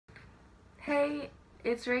Hey,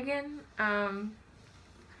 it's Reagan, and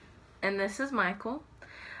this is Michael,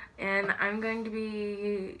 and I'm going to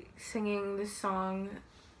be singing the song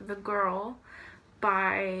The Girl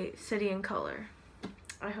by City and Colour.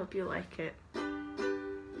 I hope you like it.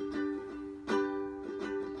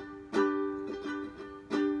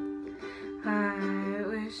 I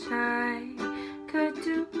wish I could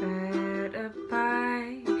do better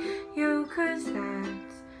by you, 'cause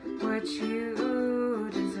that's what you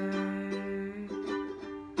deserve.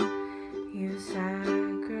 You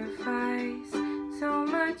sacrifice so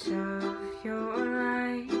much of your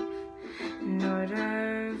life in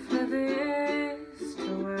order for this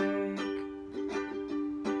to work,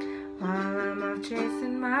 while I'm off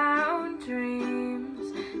chasing my own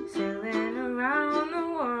dreams, sailing around the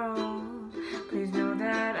world. Please know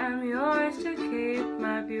that I'm yours to keep,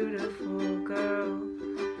 my beautiful girl.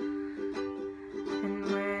 And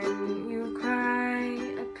when you cry,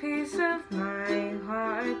 a piece of my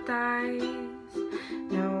heart dies,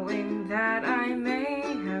 knowing that I may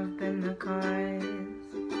have been the cause.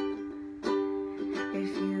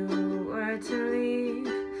 If you were to leave,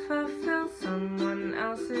 fulfill someone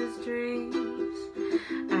else's dreams,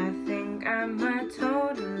 I think I might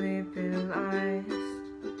totally be lost.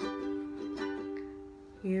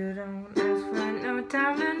 You don't ask for no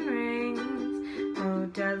diamond rings, no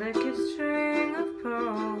delicate string of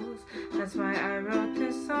pearls. That's why I wrote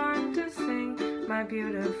this song to sing, my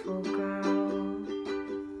beautiful girl.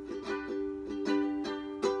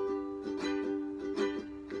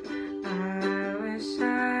 I wish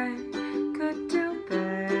I could do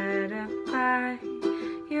better by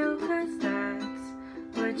you, 'cause that's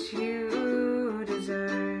what you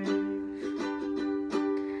deserve.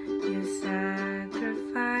 You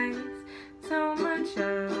sacrifice so much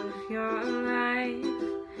of your life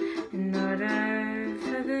in order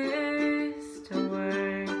for this to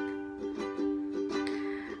work,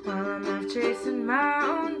 while I'm off chasing my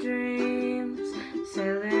own dreams,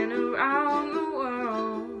 sailing around the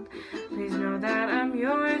world. Please know that I'm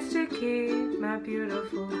yours to keep, my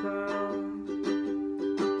beautiful girl.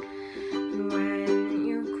 And when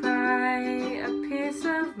you cry, a piece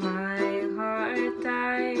of my heart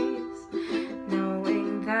dies,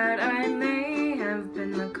 knowing that I may have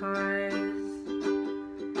been the cause.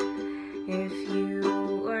 If you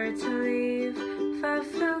were to leave,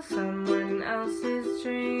 fulfill someone else's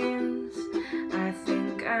dreams, I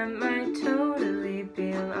think I might totally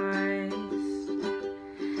be lost.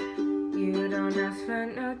 You don't ask for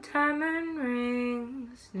no diamond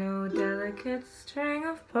rings, no delicate string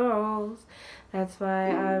of pearls. That's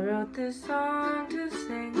why I wrote this song to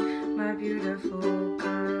sing, my beautiful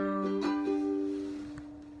girl.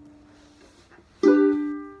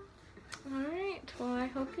 Alright, well, I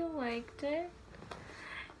hope you liked it.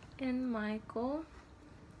 And Michael,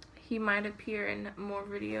 he might appear in more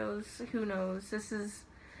videos, who knows. This is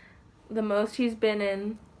the most he's been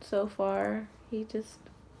in so far. He just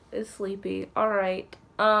is sleepy. Alright,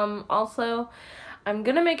 also, I'm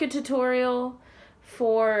gonna make a tutorial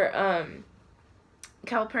for,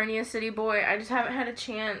 Calpurnia City Boy. I just haven't had a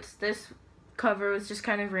chance. This cover was just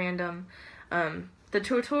kind of random. The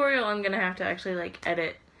tutorial I'm gonna have to actually, like,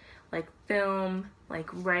 edit, like, film, like,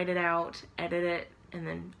 write it out, edit it, and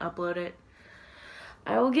then upload it.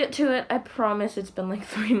 I will get to it. I promise. It's been like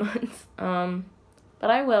 3 months. But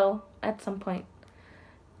I will at some point.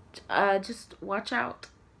 Just watch out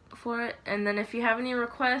for it. And then if you have any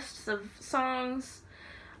requests of songs,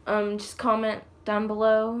 just comment down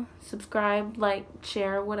below. Subscribe, like,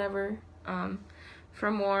 share, whatever. For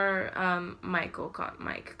more Mike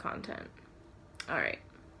content. Alright.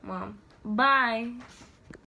 Well, bye.